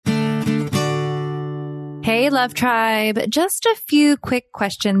Hey, Love Tribe. Just a few quick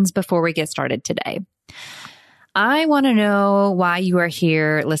questions before we get started today. I want to know why you are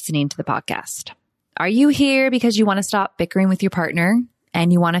here listening to the podcast. Are you here because you want to stop bickering with your partner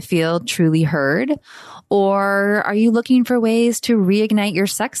and you want to feel truly heard? Or are you looking for ways to reignite your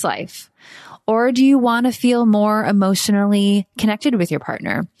sex life? Or do you want to feel more emotionally connected with your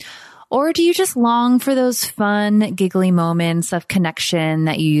partner? Or do you just long for those fun, giggly moments of connection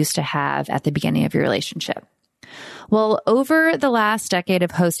that you used to have at the beginning of your relationship? Well, over the last decade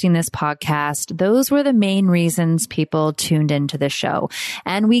of hosting this podcast, those were the main reasons people tuned into the show.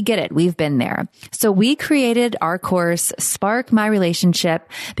 And we get it. We've been there. So we created our course, Spark My Relationship,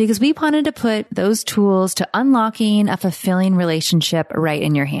 because we wanted to put those tools to unlocking a fulfilling relationship right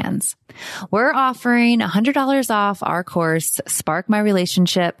in your hands. We're offering $100 off our course, Spark My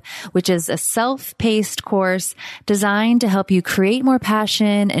Relationship, which is a self-paced course designed to help you create more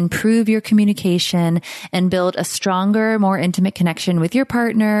passion, improve your communication, and build a stronger, more intimate connection with your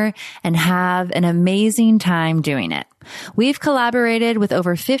partner and have an amazing time doing it. We've collaborated with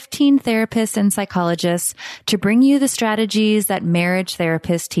over 15 therapists and psychologists to bring you the strategies that marriage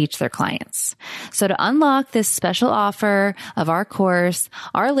therapists teach their clients. So to unlock this special offer of our course,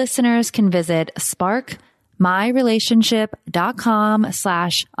 our listeners can visit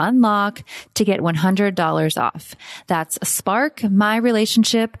sparkmyrelationship.com/unlock to get $100 off. That's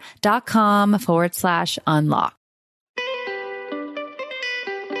sparkmyrelationship.com/unlock.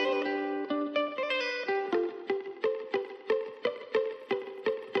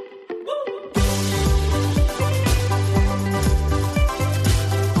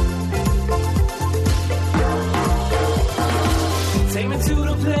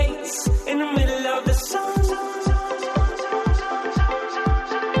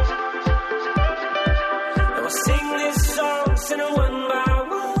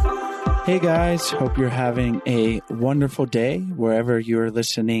 Hey guys, hope you're having a wonderful day wherever you're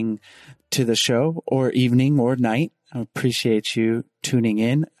listening to the show, or evening or night. I appreciate you tuning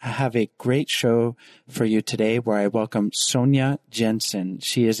in. I have a great show for you today where I welcome Sonia Jensen.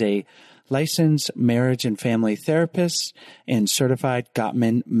 She is a licensed marriage and family therapist and certified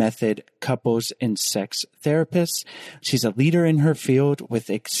Gottman Method couples and sex therapist. She's a leader in her field with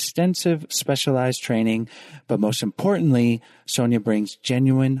extensive specialized training, but most importantly, Sonia brings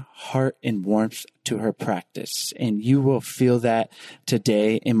genuine heart and warmth to her practice. And you will feel that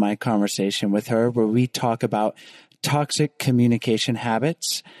today in my conversation with her, where we talk about toxic communication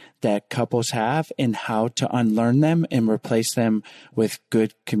habits that couples have and how to unlearn them and replace them with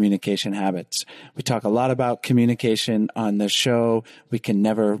good communication habits. We talk a lot about communication on the show. We can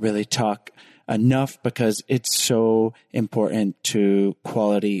never really talk enough because it's so important to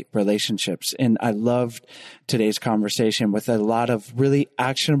quality relationships. And I loved today's conversation with a lot of really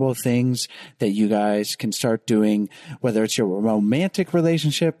actionable things that you guys can start doing, whether it's your romantic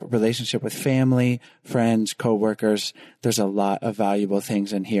relationship with family, friends, coworkers. There's a lot of valuable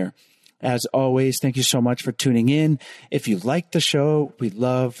things in here. As always, thank you so much for tuning in. If you like the show, we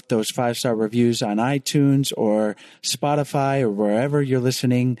love those 5-star reviews on iTunes or Spotify or wherever you're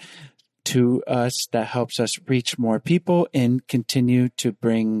listening to us. That helps us reach more people and continue to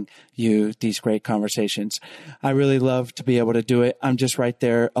bring you these great conversations. I really love to be able to do it. I'm just right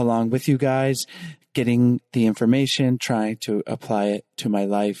there along with you guys, getting the information, trying to apply it to my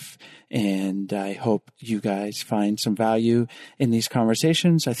life. And I hope you guys find some value in these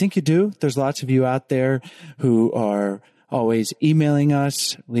conversations. I think you do. There's lots of you out there who are always emailing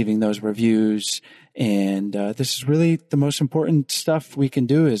us, leaving those reviews. And this is really the most important stuff we can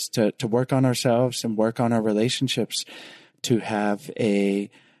do, is to work on ourselves and work on our relationships to have a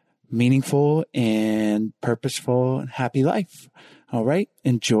meaningful and purposeful and happy life. All right.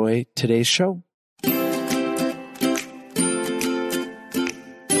 Enjoy today's show.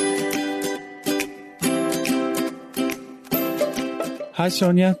 Hi,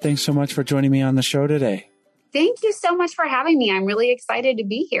 Sonia. Thanks so much for joining me on the show today. Thank you so much for having me. I'm really excited to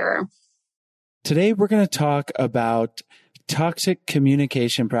be here. Today, we're going to talk about toxic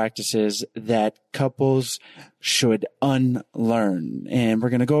communication practices that couples should unlearn. And we're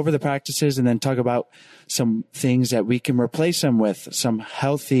going to go over the practices and then talk about some things that we can replace them with, some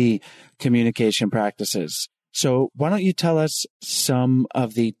healthy communication practices. So why don't you tell us some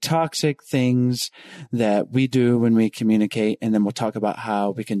of the toxic things that we do when we communicate, and then we'll talk about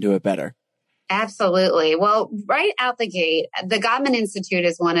how we can do it better. Absolutely. Well, right out the gate, the Gottman Institute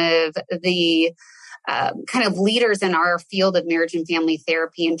is one of the kind of leaders in our field of marriage and family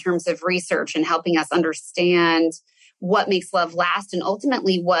therapy in terms of research and helping us understand what makes love last and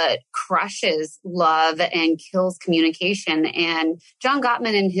ultimately what crushes love and kills communication. And John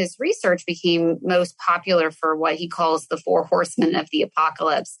Gottman in his research became most popular for what he calls the 4 horsemen of the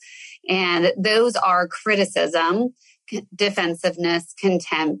apocalypse. And those are criticism, defensiveness,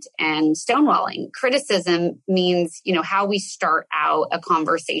 contempt, and stonewalling. Criticism means, how we start out a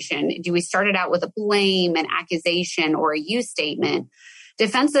conversation. Do we start it out with a blame, an accusation, or a you statement?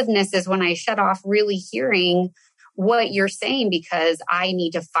 Defensiveness is when I shut off really hearing what you're saying because I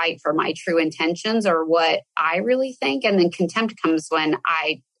need to fight for my true intentions or what I really think. And then contempt comes when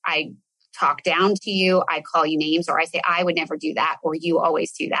I talk down to you, I call you names, or I say, I would never do that, or you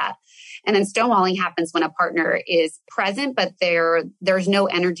always do that. And then stonewalling happens when a partner is present, but there's no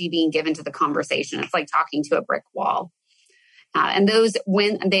energy being given to the conversation. It's like talking to a brick wall. And those,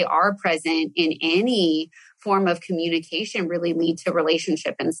 when they are present in any form of communication, really lead to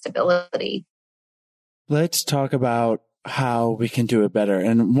relationship instability. Let's talk about how we can do it better.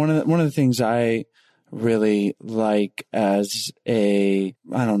 And one of the things I really like as I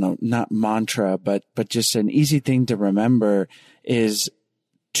don't know, not mantra, but just an easy thing to remember is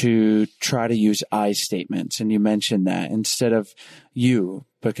to try to use I statements. And you mentioned that instead of you,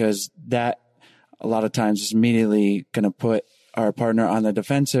 because that a lot of times is immediately going to put our partner on the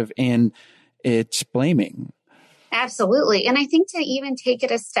defensive and it's blaming. Absolutely. And I think to even take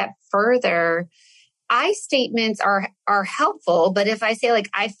it a step further, I statements are helpful, but if I say like,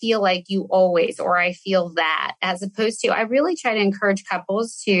 I feel like you always, or I feel that, as opposed to, I really try to encourage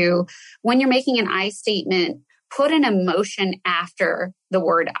couples to, when you're making an I statement, put an emotion after the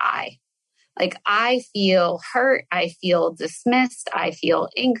word I. Like, I feel hurt, I feel dismissed, I feel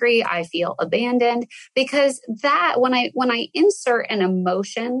angry, I feel abandoned, because that when I insert an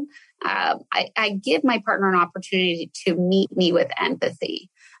emotion, I give my partner an opportunity to meet me with empathy.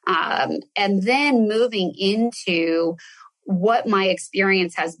 And then moving into what my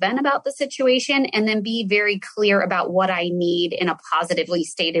experience has been about the situation, and then be very clear about what I need in a positively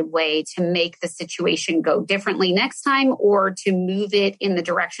stated way to make the situation go differently next time, or to move it in the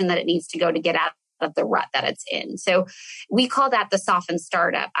direction that it needs to go to get out of the rut that it's in. So we call that the soften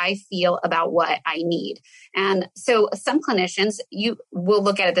startup. I feel about what I need. And so some clinicians, you will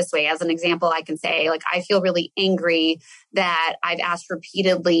look at it this way. As an example, I can say, like, I feel really angry that I've asked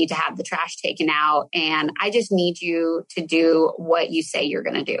repeatedly to have the trash taken out, and I just need you to do what you say you're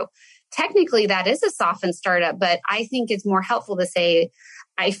going to do. Technically, that is a soften startup, but I think it's more helpful to say,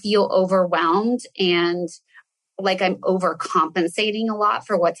 I feel overwhelmed and like I'm overcompensating a lot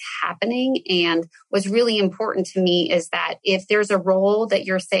for what's happening. And what's really important to me is that if there's a role that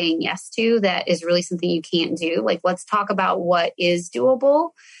you're saying yes to that is really something you can't do, like, let's talk about what is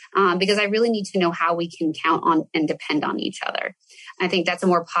doable, because I really need to know how we can count on and depend on each other. I think that's a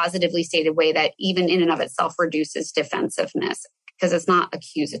more positively stated way that even in and of itself reduces defensiveness, because it's not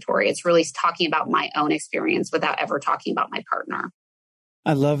accusatory. It's really talking about my own experience without ever talking about my partner.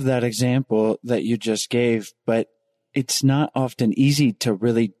 I love that example that you just gave, but it's not often easy to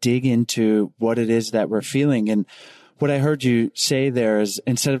really dig into what it is that we're feeling. And what I heard you say there is,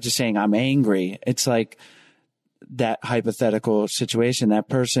 instead of just saying I'm angry, it's like that hypothetical situation, that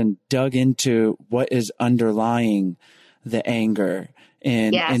person dug into what is underlying the anger.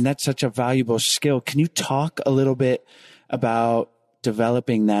 And, Yes. And that's such a valuable skill. Can you talk a little bit about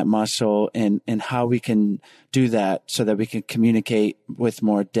developing that muscle and how we can do that so that we can communicate with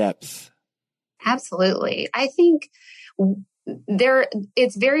more depth? Absolutely. I think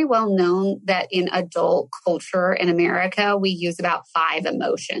it's very well known that in adult culture in America, we use about 5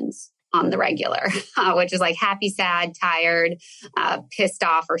 emotions on the regular, which is like happy, sad, tired, pissed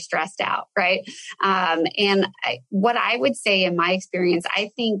off, or stressed out, right? What I would say in my experience,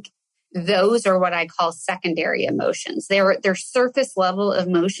 I think those are what I call secondary emotions. They're surface level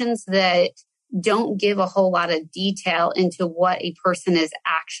emotions that don't give a whole lot of detail into what a person is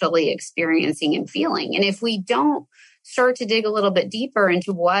actually experiencing and feeling. And if we don't start to dig a little bit deeper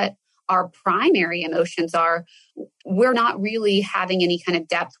into what our primary emotions are, we're not really having any kind of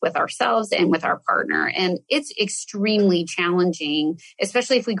depth with ourselves and with our partner. And it's extremely challenging,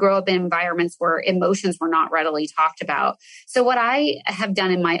 especially if we grow up in environments where emotions were not readily talked about. So what I have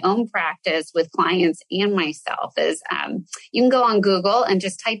done in my own practice with clients and myself is you can go on Google and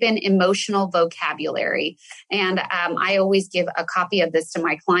just type in emotional vocabulary. And I always give a copy of this to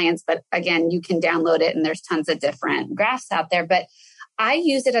my clients. But again, you can download it and there's tons of different graphs out there. But I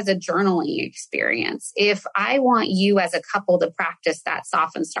use it as a journaling experience. If I want you as a couple to practice that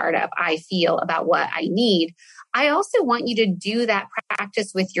soften startup, I feel about what I need, I also want you to do that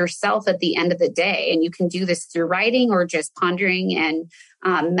practice with yourself at the end of the day. And you can do this through writing or just pondering and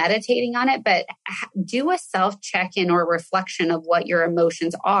meditating on it, but do a self-check-in or reflection of what your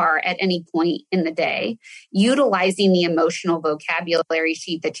emotions are at any point in the day, utilizing the emotional vocabulary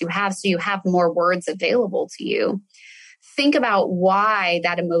sheet that you have so you have more words available to you. Think about why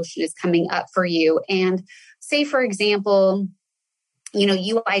that emotion is coming up for you. And say, for example,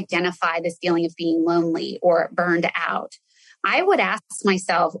 you identify this feeling of being lonely or burned out. I would ask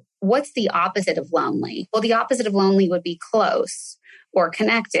myself, what's the opposite of lonely? Well, the opposite of lonely would be close or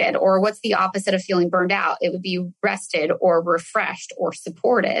connected. Or what's the opposite of feeling burned out? It would be rested or refreshed or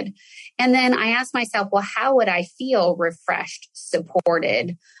supported. And then I ask myself, well, how would I feel refreshed,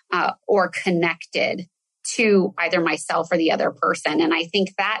 supported, or connected to either myself or the other person? And I think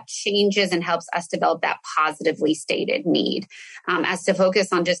that changes and helps us develop that positively stated need, as to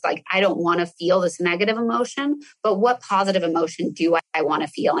focus on just like, I don't want to feel this negative emotion, but what positive emotion do I want to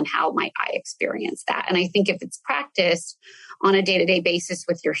feel and how might I experience that? And I think if it's practiced on a day-to-day basis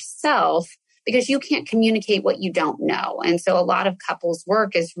with yourself, because you can't communicate what you don't know. And so a lot of couples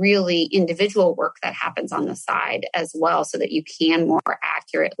work is really individual work that happens on the side as well, so that you can more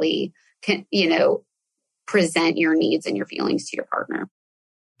accurately, present your needs and your feelings to your partner.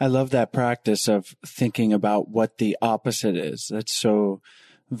 I love that practice of thinking about what the opposite is. That's so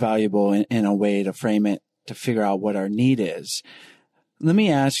valuable in a way to frame it, to figure out what our need is. Let me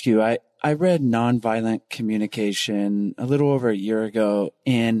ask you, I read Nonviolent Communication a little over a year ago,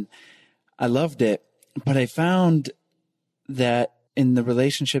 and I loved it, but I found that in the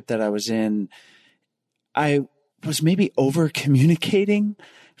relationship that I was in, I was maybe over communicating,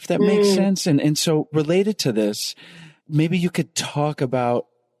 if that makes sense. And so related to this, maybe you could talk about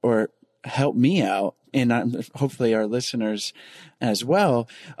or help me out, and hopefully our listeners as well,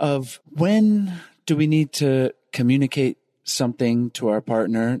 of when do we need to communicate something to our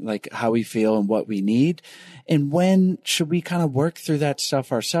partner, like how we feel and what we need, and when should we kind of work through that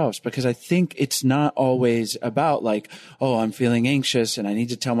stuff ourselves? Because I think it's not always about like, oh, I'm feeling anxious and I need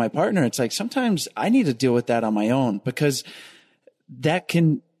to tell my partner. It's like sometimes I need to deal with that on my own, because that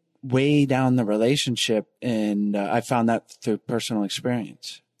can weigh down the relationship. And I found that through personal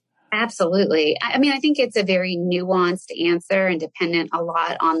experience. Absolutely. I mean, I think it's a very nuanced answer and dependent a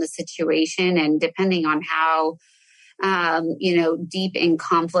lot on the situation, and depending on how deep in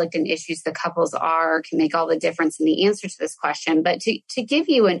conflict and issues the couples are can make all the difference in the answer to this question. But to give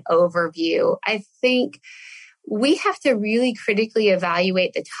you an overview, I think we have to really critically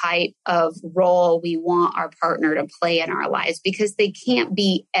evaluate the type of role we want our partner to play in our lives, because they can't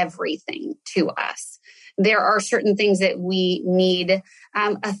be everything to us. There are certain things that we need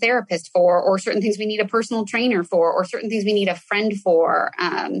a therapist for, or certain things we need a personal trainer for, or certain things we need a friend for,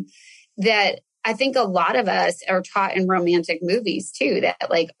 that I think a lot of us are taught in romantic movies too,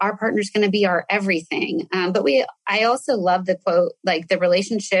 that like our partner's going to be our everything. But I also love the quote, like the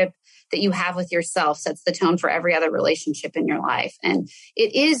relationship that you have with yourself sets the tone for every other relationship in your life. And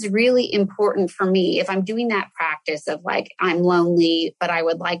it is really important for me, if I'm doing that practice of like, I'm lonely, but I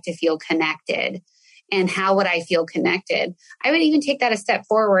would like to feel connected. And how would I feel connected? I would even take that a step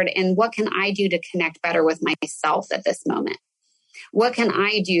forward. And what can I do to connect better with myself at this moment? What can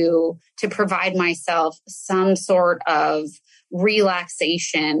I do to provide myself some sort of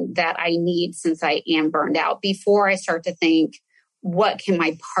relaxation that I need since I am burned out, before I start to think, what can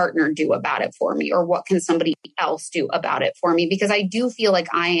my partner do about it for me? Or what can somebody else do about it for me? Because I do feel like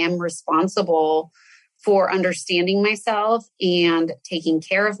I am responsible for understanding myself and taking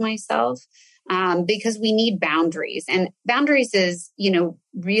care of myself. Because we need boundaries, and boundaries is,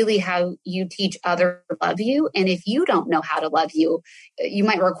 really how you teach others to love you. And if you don't know how to love you, you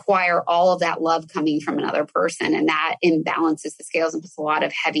might require all of that love coming from another person. And that imbalances the scales and puts a lot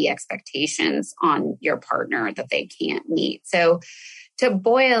of heavy expectations on your partner that they can't meet. So to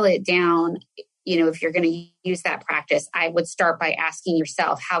boil it down, if you're going to use that practice, I would start by asking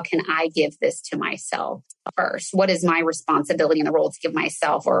yourself, how can I give this to myself first? What is my responsibility in the role to give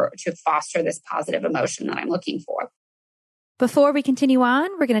myself or to foster this positive emotion that I'm looking for? Before we continue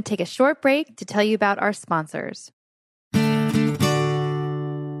on, we're going to take a short break to tell you about our sponsors.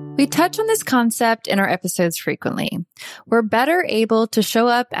 We touch on this concept in our episodes frequently. We're better able to show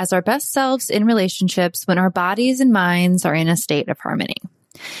up as our best selves in relationships when our bodies and minds are in a state of harmony.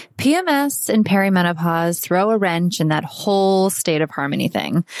 PMS and perimenopause throw a wrench in that whole state of harmony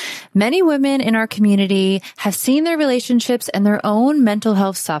thing. Many women in our community have seen their relationships and their own mental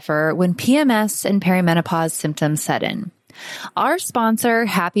health suffer when PMS and perimenopause symptoms set in. Our sponsor,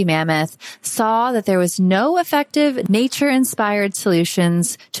 Happy Mammoth, saw that there was no effective nature-inspired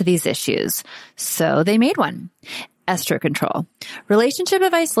solutions to these issues, so they made one. Estro Control. Relationship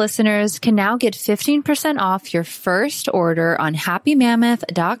Advice listeners can now get 15% off your first order on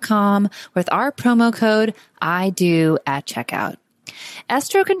happymammoth.com with our promo code IDO at checkout.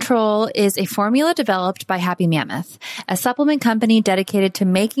 Estro Control is a formula developed by Happy Mammoth, a supplement company dedicated to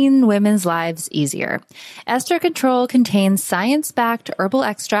making women's lives easier. Estro Control contains science-backed herbal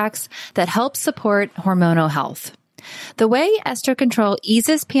extracts that help support hormonal health. The way Estro Control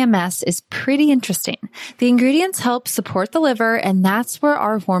eases PMS is pretty interesting. The ingredients help support the liver, and that's where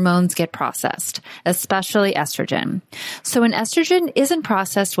our hormones get processed, especially estrogen. So when estrogen isn't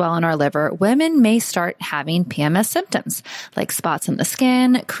processed well in our liver, women may start having PMS symptoms, like spots on the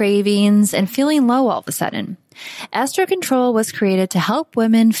skin, cravings, and feeling low all of a sudden. Estro Control was created to help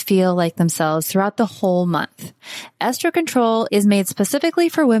women feel like themselves throughout the whole month. Estro Control is made specifically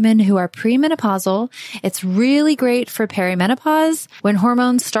for women who are premenopausal. It's really great for perimenopause when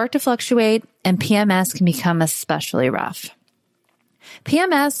hormones start to fluctuate and PMS can become especially rough.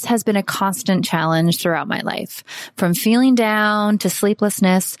 PMS has been a constant challenge throughout my life, from feeling down to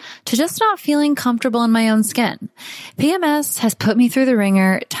sleeplessness to just not feeling comfortable in my own skin. PMS has put me through the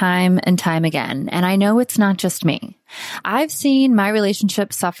ringer time and time again, and I know it's not just me. I've seen my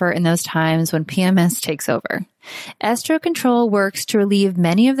relationship suffer in those times when PMS takes over. Estro Control works to relieve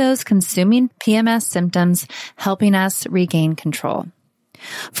many of those consuming PMS symptoms, helping us regain control.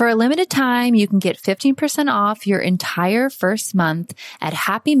 For a limited time, you can get 15% off your entire first month at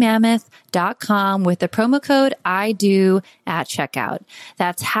happymammoth.com with the promo code IDO at checkout.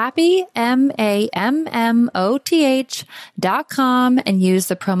 That's happy, MAMMOTH.com, and use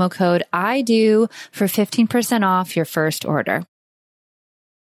the promo code IDO for 15% off your first order.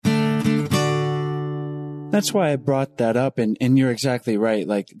 That's why I brought that up. And you're exactly right.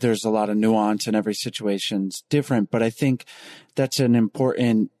 Like there's a lot of nuance and every situation's different, but I think that's an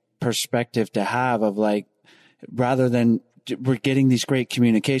important perspective to have of like, rather than we're getting these great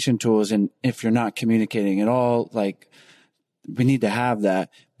communication tools. And if you're not communicating at all, like we need to have that,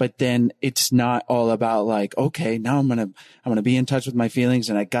 but then it's not all about like, okay, now I'm going to be in touch with my feelings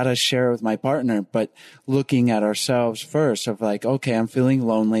and I got to share it with my partner, but looking at ourselves first of like, okay, I'm feeling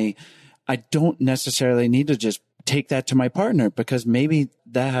lonely. I don't necessarily need to just take that to my partner because maybe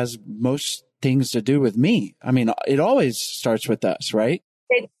that has most things to do with me. I mean, it always starts with us, right?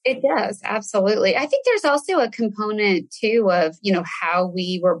 It does. Absolutely. I think there's also a component too of, how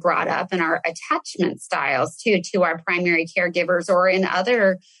we were brought up and our attachment styles too, to our primary caregivers or in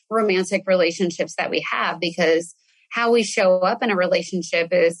other romantic relationships that we have, because how we show up in a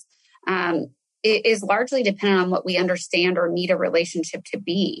relationship is largely dependent on what we understand or need a relationship to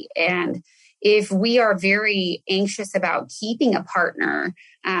be. And if we are very anxious about keeping a partner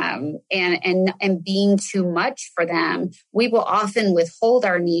and being too much for them, we will often withhold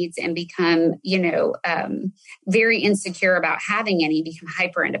our needs and become, very insecure about having any, become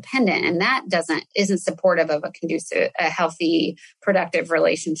hyper independent, and that isn't supportive of a healthy, productive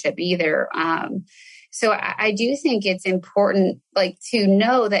relationship either. So I do think it's important, like, to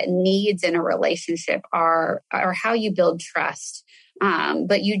know that needs in a relationship are how you build trust.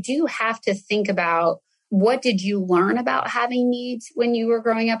 But you do have to think about, what did you learn about having needs when you were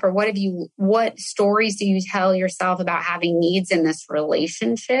growing up, or what stories do you tell yourself about having needs in this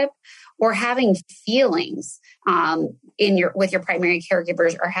relationship, or having feelings with your primary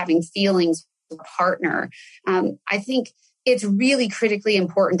caregivers, or having feelings with a partner. I think it's really critically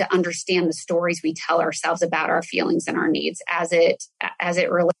important to understand the stories we tell ourselves about our feelings and our needs as it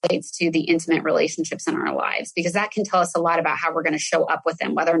relates to the intimate relationships in our lives, because that can tell us a lot about how we're going to show up with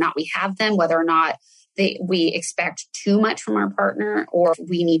them, whether or not we have them, whether or not we expect too much from our partner, or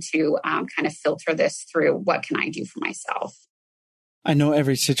we need to kind of filter this through, what can I do for myself? I know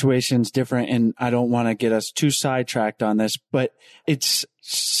every situation's different, and I don't want to get us too sidetracked on this, but it's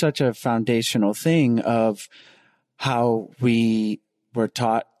such a foundational thing of how we were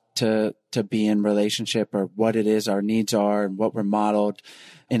taught to be in relationship, or what it is our needs are, and what we're modeled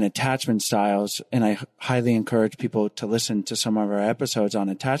in attachment styles. And I highly encourage people to listen to some of our episodes on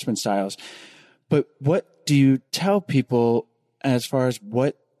attachment styles. But what do you tell people as far as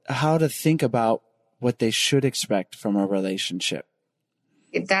how to think about what they should expect from a relationship?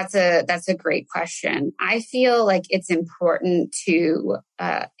 That's a great question. I feel like it's important to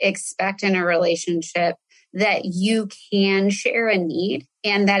expect in a relationship that you can share a need,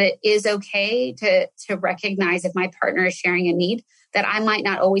 and that it is okay to recognize if my partner is sharing a need, that I might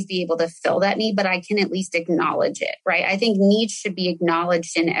not always be able to fill that need, but I can at least acknowledge it, right? I think needs should be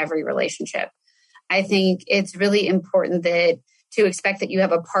acknowledged in every relationship. I think it's really important to expect that you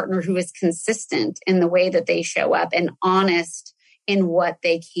have a partner who is consistent in the way that they show up and honest in what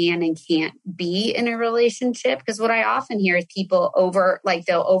they can and can't be in a relationship. Because what I often hear is people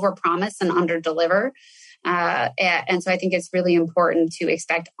they'll overpromise and underdeliver. And so I think it's really important to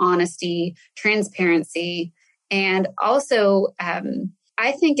expect honesty, transparency, and also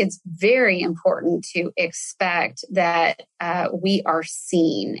I think it's very important to expect that we are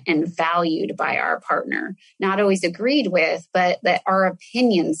seen and valued by our partner, not always agreed with, but that our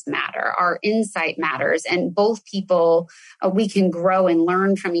opinions matter, our insight matters, and both people, we can grow and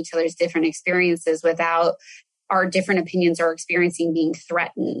learn from each other's different experiences without our different opinions or experiencing being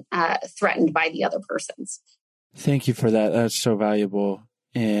threatened by the other person's. Thank you for that. That's so valuable.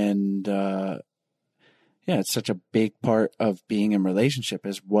 And it's such a big part of being in a relationship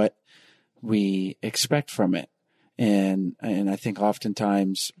is what we expect from it. And I think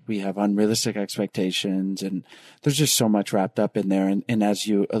oftentimes we have unrealistic expectations, and there's just so much wrapped up in there. And as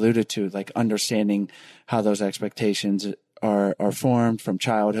you alluded to, like understanding how those expectations are formed from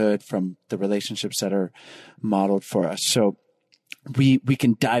childhood, from the relationships that are modeled for us. So we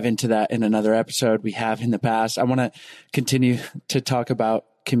can dive into that in another episode. We have in the past. I want to continue to talk about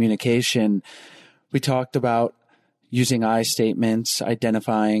communication. We talked about using I statements,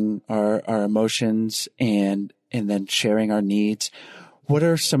 identifying our emotions, and then sharing our needs. What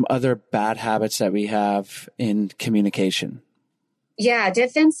are some other bad habits that we have in communication? Yeah,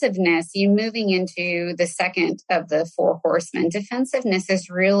 defensiveness. You moving into the second of the four horsemen. Defensiveness is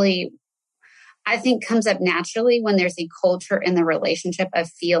really, I think, comes up naturally when there's a culture in the relationship of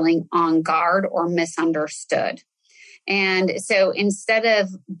feeling on guard or misunderstood. And so instead of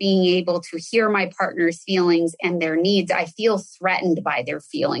being able to hear my partner's feelings and their needs, I feel threatened by their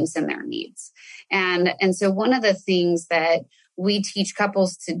feelings and their needs. And so one of the things that we teach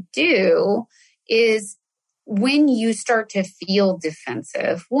couples to do is when you start to feel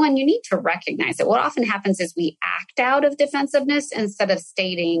defensive, one, you need to recognize it. What often happens is we act out of defensiveness instead of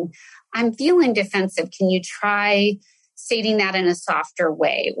stating, I'm feeling defensive. Can you try stating that in a softer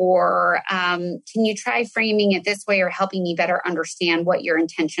way? Or can you try framing it this way or helping me better understand what your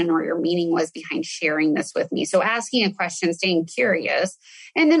intention or your meaning was behind sharing this with me? So asking a question, staying curious,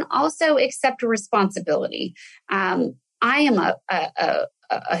 and then also accept responsibility. I am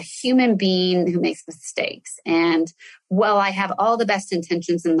a human being who makes mistakes. And while I have all the best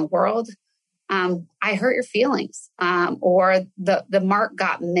intentions in the world, I hurt your feelings, or the mark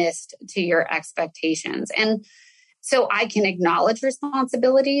got missed to your expectations. And so I can acknowledge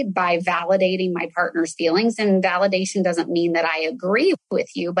responsibility by validating my partner's feelings. And validation doesn't mean that I agree with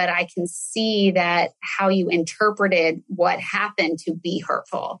you, but I can see that how you interpreted what happened to be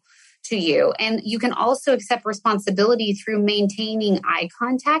hurtful to you. And you can also accept responsibility through maintaining eye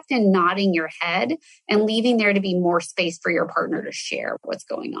contact and nodding your head and leaving there to be more space for your partner to share what's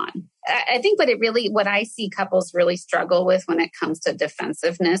going on. I think what I see couples really struggle with when it comes to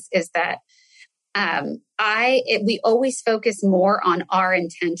defensiveness is that we always focus more on our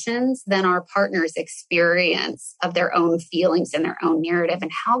intentions than our partner's experience of their own feelings and their own narrative.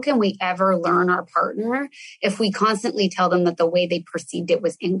 And how can we ever learn our partner if we constantly tell them that the way they perceived it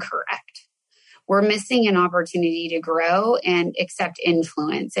was incorrect? We're missing an opportunity to grow and accept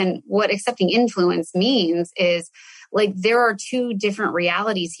influence. And what accepting influence means is like there are two different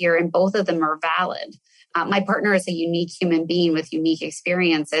realities here and both of them are valid. My partner is a unique human being with unique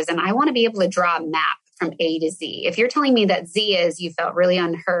experiences, and I want to be able to draw a map from A to Z. If you're telling me that Z is you felt really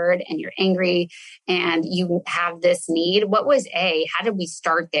unheard and you're angry and you have this need, what was A? How did we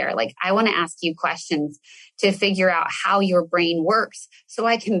start there? Like, I want to ask you questions to figure out how your brain works so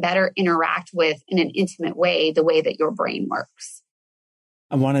I can better interact with in an intimate way the way that your brain works.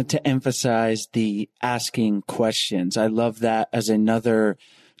 I wanted to emphasize the asking questions. I love that as another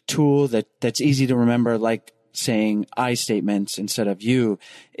tool that's easy to remember, like saying I statements instead of you,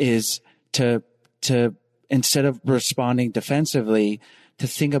 is to instead of responding defensively, to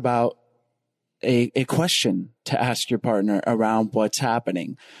think about a question to ask your partner around what's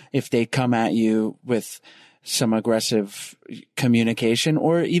happening. If they come at you with some aggressive communication,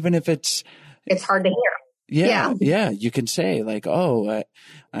 or even if it's hard to hear. Yeah. You can say like, oh,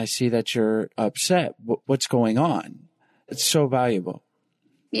 I see that you're upset. What's going on? It's so valuable.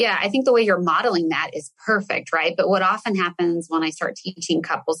 Yeah, I think the way you're modeling that is perfect, right? But what often happens when I start teaching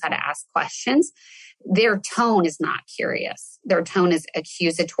couples how to ask questions, their tone is not curious. Their tone is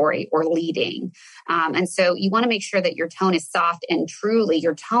accusatory or leading. And so you want to make sure that your tone is soft and truly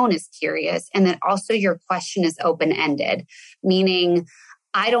your tone is curious. And that also your question is open-ended, meaning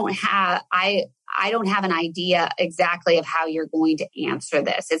I I don't have an idea exactly of how you're going to answer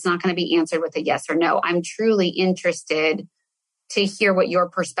this. It's not going to be answered with a yes or no. I'm truly interested to hear what your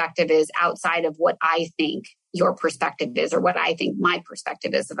perspective is outside of what I think your perspective is or what I think my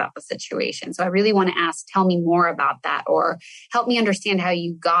perspective is about the situation. So I really want to ask, tell me more about that, or help me understand how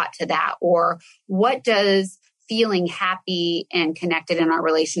you got to that, or what does feeling happy and connected in our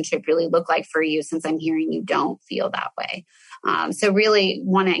relationship really look like for you, since I'm hearing you don't feel that way. So really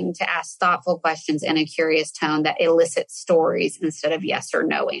wanting to ask thoughtful questions in a curious tone that elicit stories instead of yes or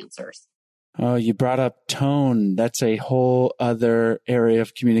no answers. Oh, you brought up tone. That's a whole other area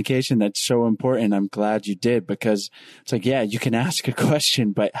of communication that's so important. I'm glad you did, because it's like, yeah, you can ask a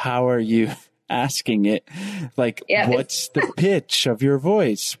question, but how are you asking it? Like, what's the pitch of your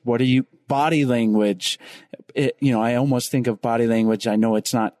voice? What are you, body language? I almost think of body language. I know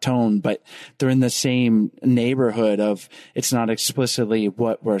it's not tone, but they're in the same neighborhood of, it's not explicitly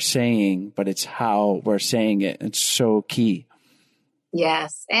what we're saying, but it's how we're saying it. It's so key.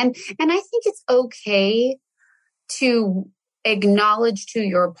 Yes. And I think it's okay to acknowledge to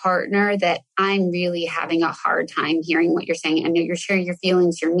your partner that I'm really having a hard time hearing what you're saying. I know you're sharing your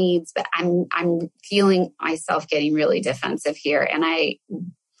feelings, your needs, but I'm feeling myself getting really defensive here. And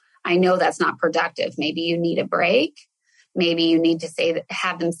I know that's not productive. Maybe you need a break. Maybe you need to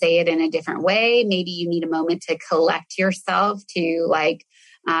have them say it in a different way. Maybe you need a moment to collect yourself to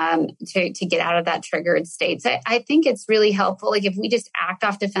to get out of that triggered state. So I think it's really helpful. Like if we just act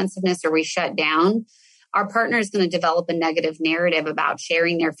off defensiveness or we shut down, our partner is going to develop a negative narrative about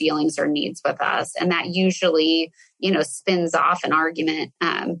sharing their feelings or needs with us. And that usually, spins off an argument.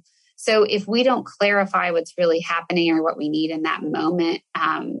 So if we don't clarify what's really happening or what we need in that moment,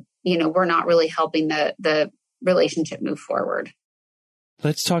 we're not really helping the relationship move forward.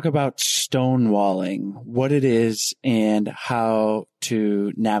 Let's talk about stonewalling, what it is and how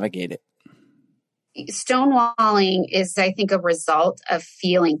to navigate it. Stonewalling is, I think, a result of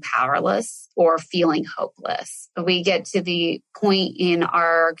feeling powerless or feeling hopeless. We get to the point in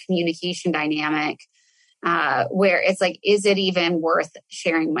our communication dynamic where it's like, is it even worth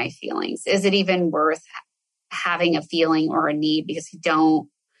sharing my feelings? Is it even worth having a feeling or a need? Because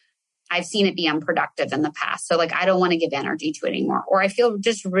I've seen it be unproductive in the past. So I don't want to give energy to it anymore. Or I feel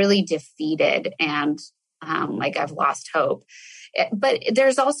just really defeated and like I've lost hope. But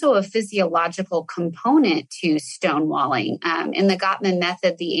there's also a physiological component to stonewalling. In the Gottman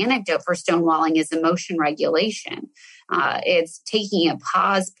method, the anecdote for stonewalling is emotion regulation. It's taking a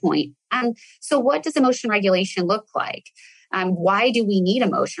pause point. And so what does emotion regulation look like? Why do we need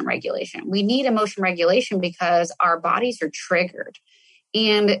emotion regulation? We need emotion regulation because our bodies are triggered.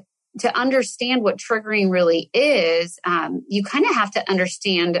 And to understand what triggering really is, you kind of have to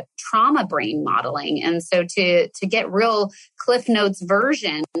understand trauma brain modeling. And so to get real Cliff Notes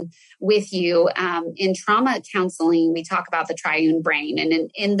version with you, in trauma counseling, we talk about the triune brain.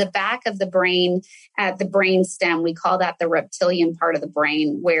 And in the back of the brain, at the brain stem, we call that the reptilian part of the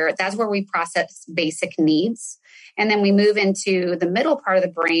brain, where that's where we process basic needs. And then we move into the middle part of the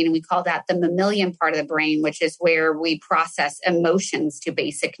brain, and we call that the mammalian part of the brain, which is where we process emotions to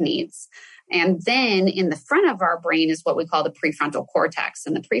basic needs. And then in the front of our brain is what we call the prefrontal cortex.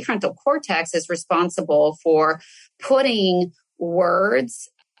 And the prefrontal cortex is responsible for putting words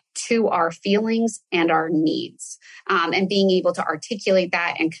to our feelings and our needs, and being able to articulate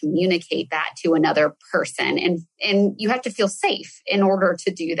that and communicate that to another person. And you have to feel safe in order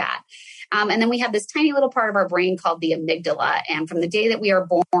to do that. And then we have this tiny little part of our brain called the amygdala. And from the day that we are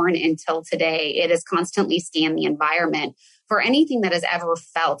born until today, it has constantly scanned the environment for anything that has ever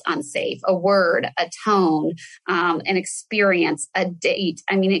felt unsafe, a word, a tone, an experience, a date.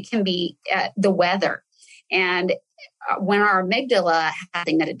 I mean, it can be the weather. And when our amygdala has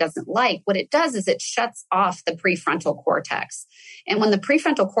something that it doesn't like, what it does is it shuts off the prefrontal cortex. And when the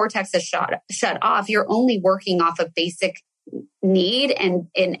prefrontal cortex is shut off, you're only working off of basic need and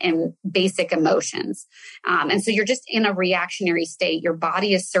basic emotions. And so you're just in a reactionary state. Your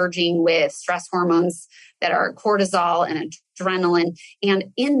body is surging with stress hormones that are cortisol and adrenaline. And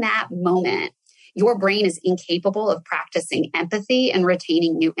in that moment, your brain is incapable of practicing empathy and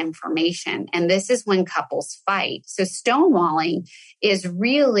retaining new information. And this is when couples fight. So stonewalling is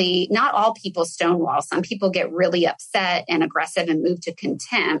really, not all people stonewall. Some people get really upset and aggressive and move to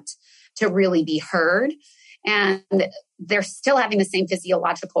contempt to really be heard. And they're still having the same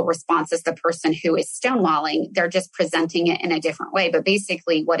physiological response as the person who is stonewalling. They're just presenting it in a different way. But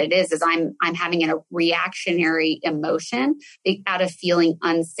basically what it is I'm having a reactionary emotion out of feeling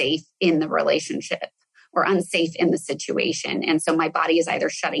unsafe in the relationship or unsafe in the situation. And so my body is either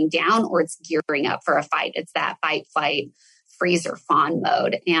shutting down or it's gearing up for a fight. It's that fight, flight, freeze, or fawn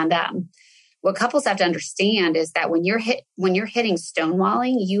mode. And what couples have to understand is that when you're hitting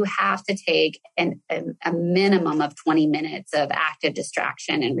stonewalling, you have to take a minimum of 20 minutes of active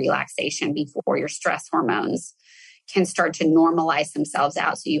distraction and relaxation before your stress hormones can start to normalize themselves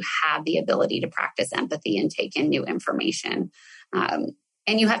out. So you have the ability to practice empathy and take in new information.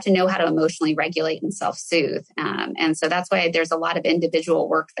 And you have to know how to emotionally regulate and self-soothe. And so that's why there's a lot of individual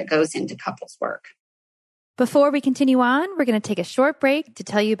work that goes into couples work. Before we continue on, we're going to take a short break to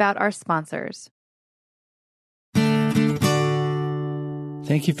tell you about our sponsors. Thank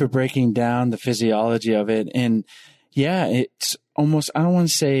you for breaking down the physiology of it. And yeah, it's almost, I don't want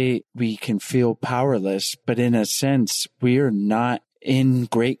to say we can feel powerless, but in a sense, we are not in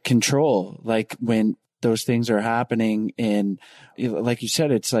great control. Like when those things are happening, and like you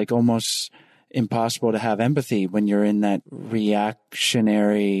said, it's like almost impossible to have empathy when you're in that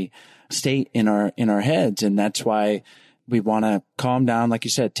reactionary state in our heads. And that's why we want to calm down. Like you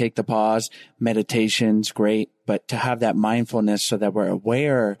said, take the pause. Meditation's great, but to have that mindfulness so that we're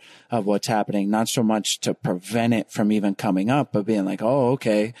aware of what's happening, not so much to prevent it from even coming up, but being like, oh,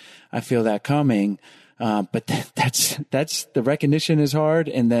 okay, I feel that coming. But that's the recognition is hard.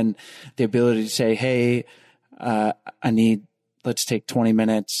 And then the ability to say, hey, let's take 20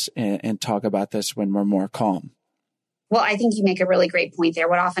 minutes and talk about this when we're more calm. Well, I think you make a really great point there.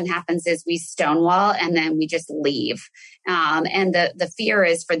 What often happens is we stonewall and then we just leave. And the fear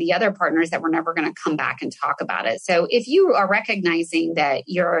is for the other partners that we're never going to come back and talk about it. So if you are recognizing that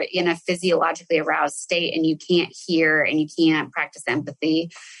you're in a physiologically aroused state and you can't hear and you can't practice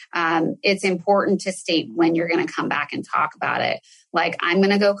empathy, it's important to state when you're going to come back and talk about it. Like, I'm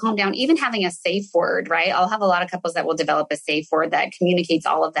going to go calm down. Even having a safe word, right? I'll have a lot of couples that will develop a safe word that communicates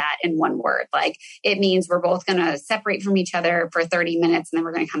all of that in one word. Like, it means we're both going to separate from each other for 30 minutes and then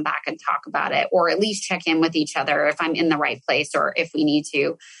we're going to come back and talk about it, or at least check in with each other if I'm in the right place, or if we need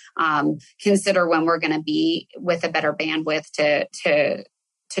to consider when we're going to be with a better bandwidth to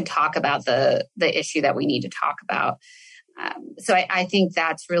talk about the issue that we need to talk about. So I think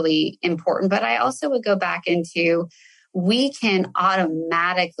that's really important. But I also would go back into, we can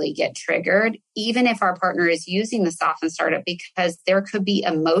automatically get triggered, even if our partner is using the soften startup, because there could be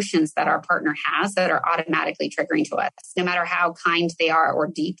emotions that our partner has that are automatically triggering to us, no matter how kind they are or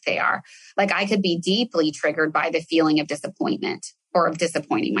deep they are. Like, I could be deeply triggered by the feeling of disappointment or of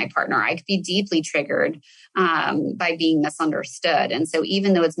disappointing my partner. I could be deeply triggered by being misunderstood. And so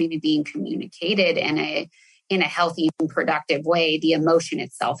even though it's maybe being communicated in a healthy and productive way, the emotion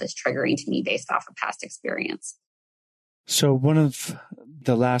itself is triggering to me based off of past experience. So one of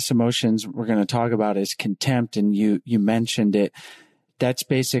the last emotions we're going to talk about is contempt. And you mentioned it. That's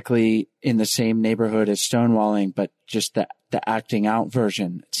basically in the same neighborhood as stonewalling, but just the acting out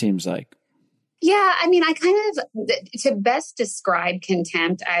version, it seems like. Yeah. I mean, I kind of, to best describe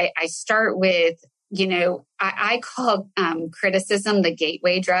contempt, I start with, I call criticism the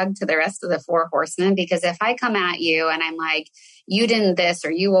gateway drug to the rest of the four horsemen, because if I come at you and I'm like, you didn't this,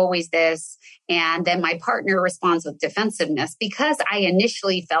 or you always this, and then my partner responds with defensiveness because I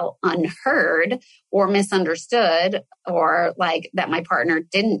initially felt unheard or misunderstood, or like that my partner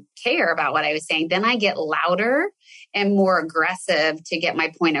didn't care about what I was saying, then I get louder and more aggressive to get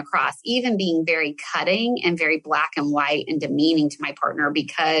my point across, even being very cutting and very black and white and demeaning to my partner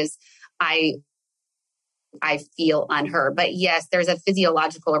because I feel unheard. But yes, there's a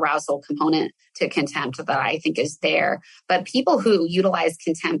physiological arousal component to contempt that I think is there. But people who utilize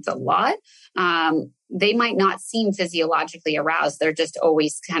contempt a lot, they might not seem physiologically aroused. They're just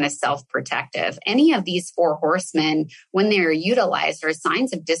always kind of self-protective. Any of these four horsemen, when they're utilized, are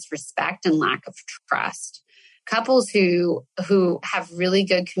signs of disrespect and lack of trust. Couples who have really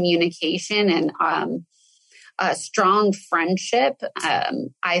good communication and a strong friendship,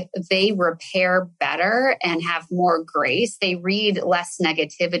 they repair better and have more grace. They read less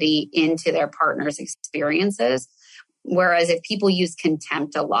negativity into their partner's experiences. Whereas if people use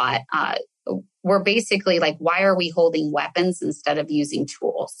contempt a lot, we're basically like, why are we holding weapons instead of using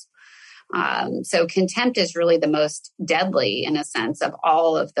tools? So contempt is really the most deadly, in a sense, of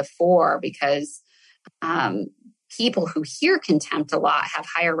all of the four, because people who hear contempt a lot have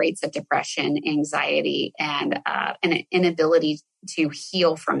higher rates of depression, anxiety, and an inability to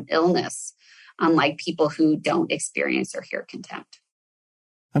heal from illness, unlike people who don't experience or hear contempt.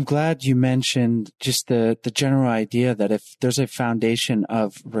 I'm glad you mentioned just the general idea that if there's a foundation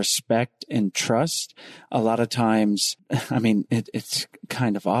of respect and trust, a lot of times, I mean, it's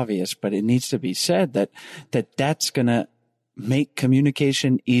kind of obvious, but it needs to be said that's going to make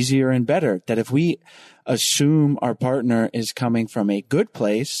communication easier and better. That if we assume our partner is coming from a good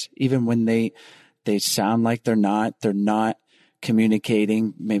place, even when they sound like they're not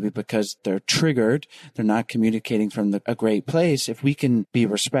communicating, maybe because they're triggered, they're not communicating from a great place. If we can be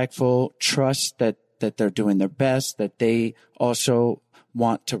respectful, trust that they're doing their best, that they also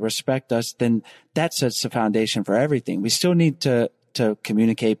want to respect us, then that sets the foundation for everything. We still need to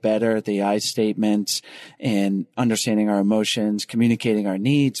communicate better, the I statements and understanding our emotions, communicating our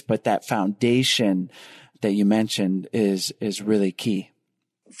needs. But that foundation that you mentioned is really key.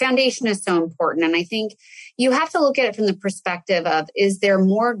 Foundation is so important. And I think you have to look at it from the perspective of, is there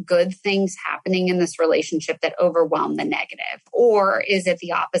more good things happening in this relationship that overwhelm the negative? Or is it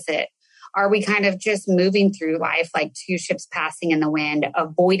the opposite? Are we kind of just moving through life like two ships passing in the wind,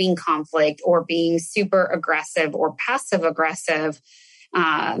 avoiding conflict or being super aggressive or passive aggressive,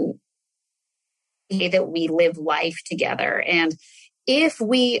 that we live life together? And if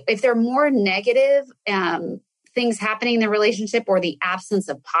there are more negative things happening in the relationship or the absence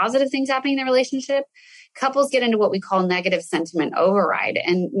of positive things happening in the relationship, couples get into what we call negative sentiment override.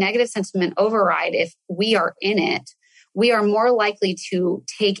 And negative sentiment override, if we are in it, we are more likely to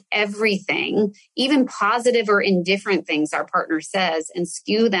take everything, even positive or indifferent things our partner says, and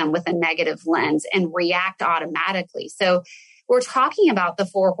skew them with a negative lens and react automatically. So we're talking about the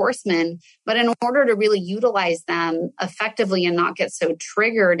four horsemen, but in order to really utilize them effectively and not get so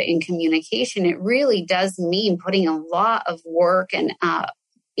triggered in communication, it really does mean putting a lot of work and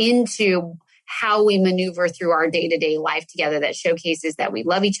into how we maneuver through our day-to-day life together that showcases that we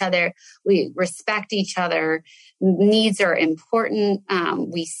love each other, we respect each other, needs are important,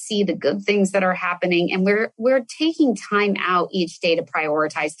 we see the good things that are happening, and we're taking time out each day to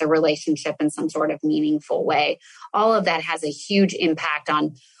prioritize the relationship in some sort of meaningful way. All of that has a huge impact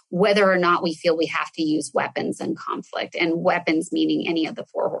on whether or not we feel we have to use weapons in conflict, and weapons meaning any of the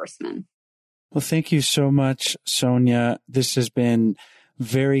four horsemen. Well, thank you so much, Sonia. This has been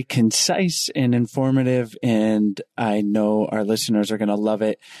very concise and informative, and I know our listeners are going to love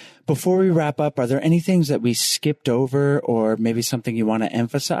it. Before we wrap up, are there any things that we skipped over or maybe something you want to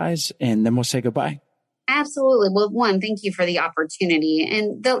emphasize? And then we'll say goodbye. Absolutely. Well, one, thank you for the opportunity.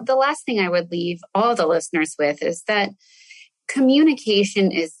 And the last thing I would leave all the listeners with is that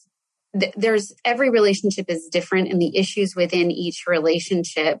communication is, every relationship is different, and the issues within each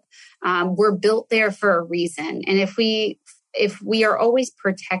relationship were built there for a reason. And if we are always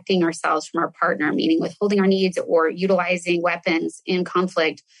protecting ourselves from our partner, meaning withholding our needs or utilizing weapons in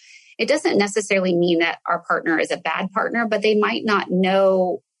conflict, it doesn't necessarily mean that our partner is a bad partner, but they might not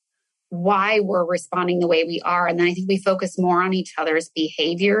know why we're responding the way we are. And then I think we focus more on each other's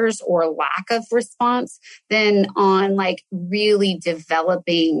behaviors or lack of response than on like really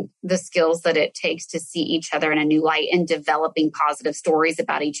developing the skills that it takes to see each other in a new light and developing positive stories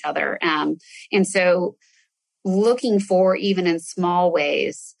about each other. And so looking for, even in small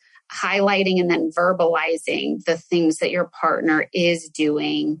ways, highlighting and then verbalizing the things that your partner is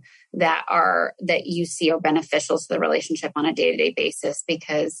doing that you see are beneficial to the relationship on a day-to-day basis,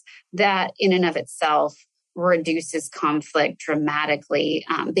 because that in and of itself reduces conflict dramatically.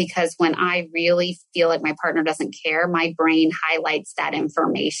 Because when I really feel like my partner doesn't care, my brain highlights that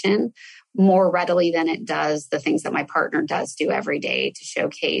information more readily than it does the things that my partner does do every day to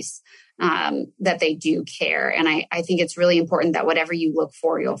showcase that they do care. And I think it's really important that whatever you look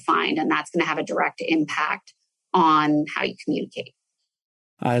for, you'll find, and that's going to have a direct impact on how you communicate.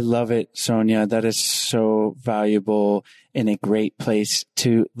 I love it, Sonia. That is so valuable and a great place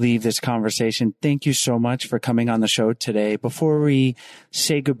to leave this conversation. Thank you so much for coming on the show today. Before we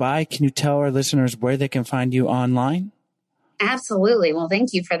say goodbye, can you tell our listeners where they can find you online? Absolutely. Well,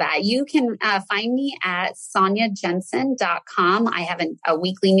 thank you for that. You can find me at soniajensen.com. I have a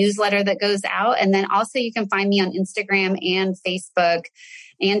weekly newsletter that goes out. And then also you can find me on Instagram and Facebook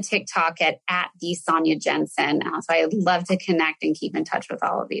and TikTok at the Sonia Jensen. So I'd love to connect and keep in touch with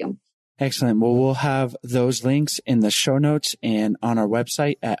all of you. Excellent. Well, we'll have those links in the show notes and on our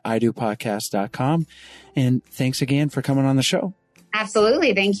website at idopodcast.com. And thanks again for coming on the show.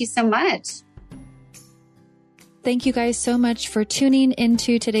 Absolutely. Thank you so much. Thank you guys so much for tuning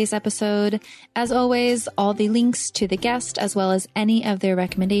into today's episode. As always, all the links to the guest, as well as any of their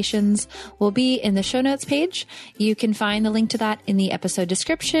recommendations, will be in the show notes page. You can find the link to that in the episode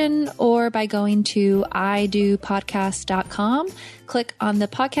description or by going to idopodcast.com. Click on the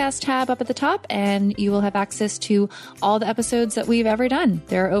podcast tab up at the top and you will have access to all the episodes that we've ever done.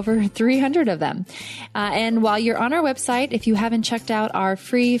 There are over 300 of them. And while you're on our website, if you haven't checked out our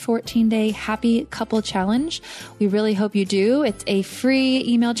free 14-day Happy Couple Challenge, we really hope you do. It's a free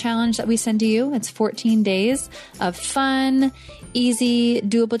email challenge that we send to you. It's 14 days of fun, easy,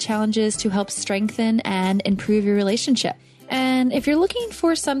 doable challenges to help strengthen and improve your relationship. And if you're looking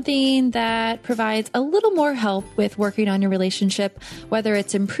for something that provides a little more help with working on your relationship, whether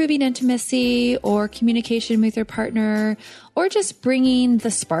it's improving intimacy or communication with your partner, or just bringing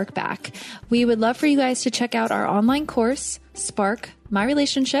the spark back, we would love for you guys to check out our online course, Spark My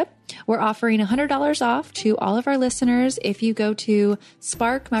Relationship. We're offering $100 off to all of our listeners if you go to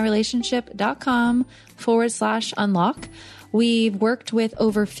sparkmyrelationship.com/unlock. We've worked with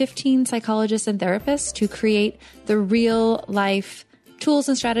over 15 psychologists and therapists to create the real life tools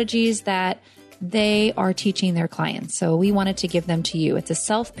and strategies that they are teaching their clients. So we wanted to give them to you. It's a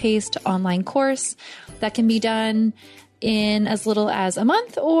self-paced online course that can be done in as little as a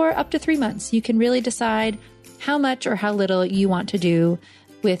month or up to 3 months. You can really decide how much or how little you want to do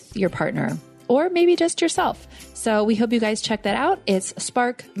with your partner, or maybe just yourself. So we hope you guys check that out. It's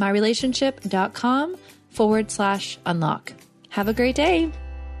sparkmyrelationship.com/unlock. Have a great day.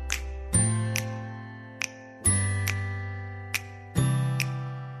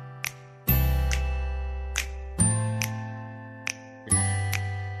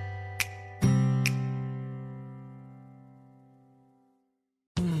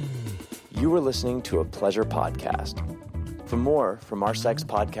 You were listening to a Pleasure Podcast. For more from our Sex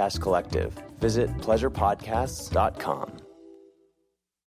Podcast Collective, visit pleasurepodcasts.com.